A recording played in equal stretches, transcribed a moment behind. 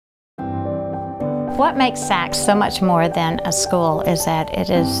What makes SACS so much more than a school is that it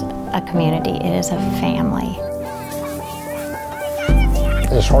is a community, it is a family.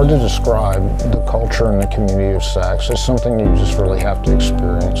 It's hard to describe the culture and the community of SACS. It's something you just really have to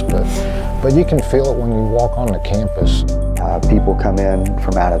experience, but you can feel it when you walk on the campus. People come in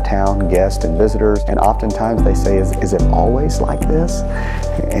from out of town, guests and visitors, and oftentimes they say, is it always like this?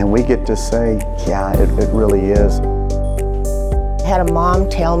 And we get to say, yeah, it really is. I had a mom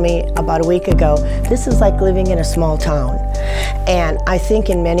tell me about a week ago, this is like living in a small town. And I think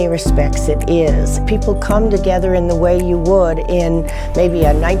in many respects it is. People come together in the way you would in maybe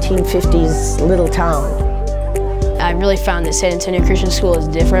a 1950s little town. I really found that San Antonio Christian School is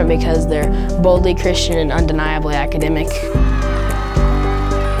different because they're boldly Christian and undeniably academic.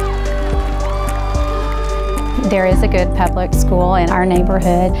 There is a good public school in our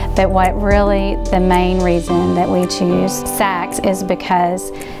neighborhood, but what really the main reason that we choose SACS is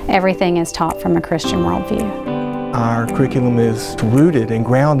because everything is taught from a Christian worldview. Our curriculum is rooted and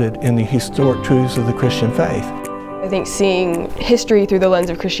grounded in the historic truths of the Christian faith. I think seeing history through the lens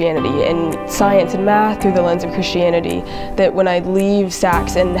of Christianity and science and math through the lens of Christianity, that when I leave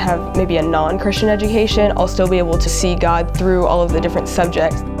SACS and have maybe a non-Christian education, I'll still be able to see God through all of the different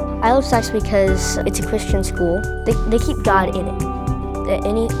subjects. I love SACS because it's a Christian school. They keep God in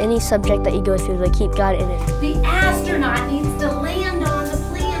it. Any subject that you go through, they keep God in it. The astronaut needs to land on the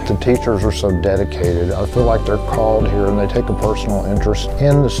planet. The teachers are so dedicated. I feel like they're called here and they take a personal interest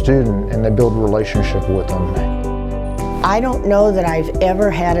in the student and they build a relationship with them. I don't know that I've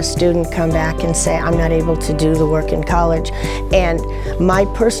ever had a student come back and say, I'm not able to do the work in college. And my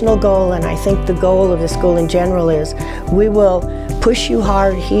personal goal, and I think the goal of the school in general, is we will push you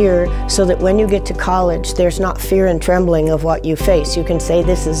hard here so that when you get to college, there's not fear and trembling of what you face. You can say,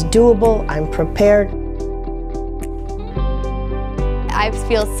 this is doable, I'm prepared. I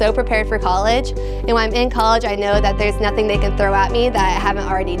feel so prepared for college, and when I'm in college, I know that there's nothing they can throw at me that I haven't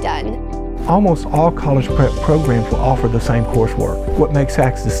already done. Almost all college prep programs will offer the same coursework. What makes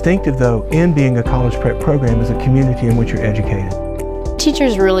SACS distinctive, though, in being a college prep program is a community in which you're educated.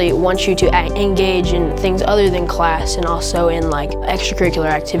 Teachers really want you to engage in things other than class and also in like extracurricular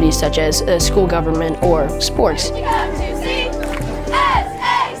activities such as school government or sports.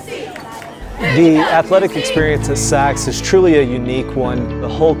 The athletic experience at SACS is truly a unique one. The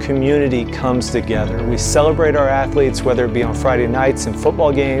whole community comes together. We celebrate our athletes, whether it be on Friday nights in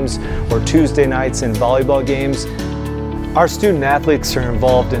football games or Tuesday nights in volleyball games. Our student athletes are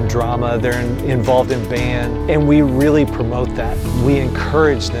involved in drama, they're involved in band, and we really promote that. We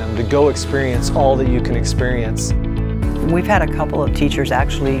encourage them to go experience all that you can experience. We've had a couple of teachers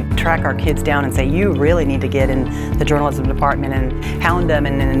actually track our kids down and say, you really need to get in the journalism department, and hound them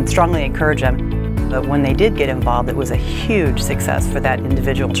and strongly encourage them. But when they did get involved, it was a huge success for that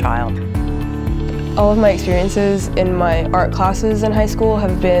individual child. All of my experiences in my art classes in high school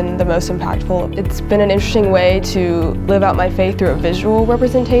have been the most impactful. It's been an interesting way to live out my faith through a visual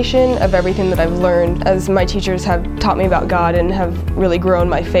representation of everything that I've learned, as my teachers have taught me about God and have really grown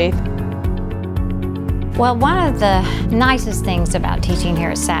my faith. Well, one of the nicest things about teaching here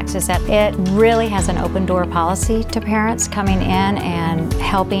at SACS is that it really has an open door policy to parents coming in and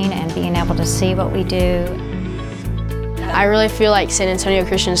helping and being able to see what we do. I really feel like San Antonio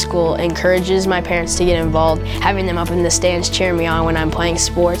Christian School encourages my parents to get involved, having them up in the stands cheering me on when I'm playing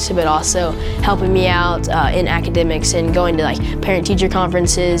sports, but also helping me out in academics and going to like parent-teacher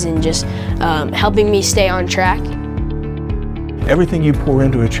conferences and just helping me stay on track. Everything you pour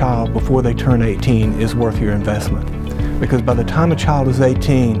into a child before they turn 18 is worth your investment. Because by the time a child is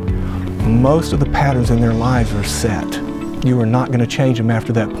 18, most of the patterns in their lives are set. You are not going to change them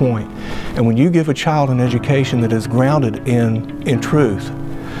after that point. And when you give a child an education that is grounded in truth,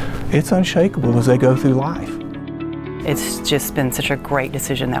 it's unshakable as they go through life. It's just been such a great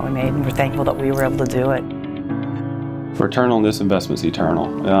decision that we made, and we're thankful that we were able to do it. Return on this investment is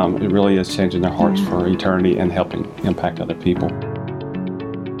eternal. It really is changing their hearts for eternity and helping impact other people.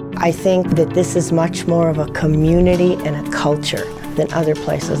 I think that this is much more of a community and a culture than other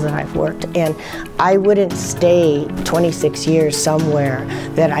places that I've worked. And I wouldn't stay 26 years somewhere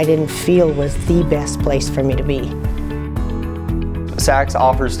that I didn't feel was the best place for me to be. SACS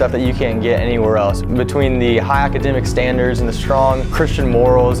offers stuff that you can't get anywhere else. Between the high academic standards and the strong Christian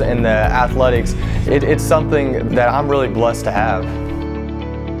morals and the athletics, it's something that I'm really blessed to have.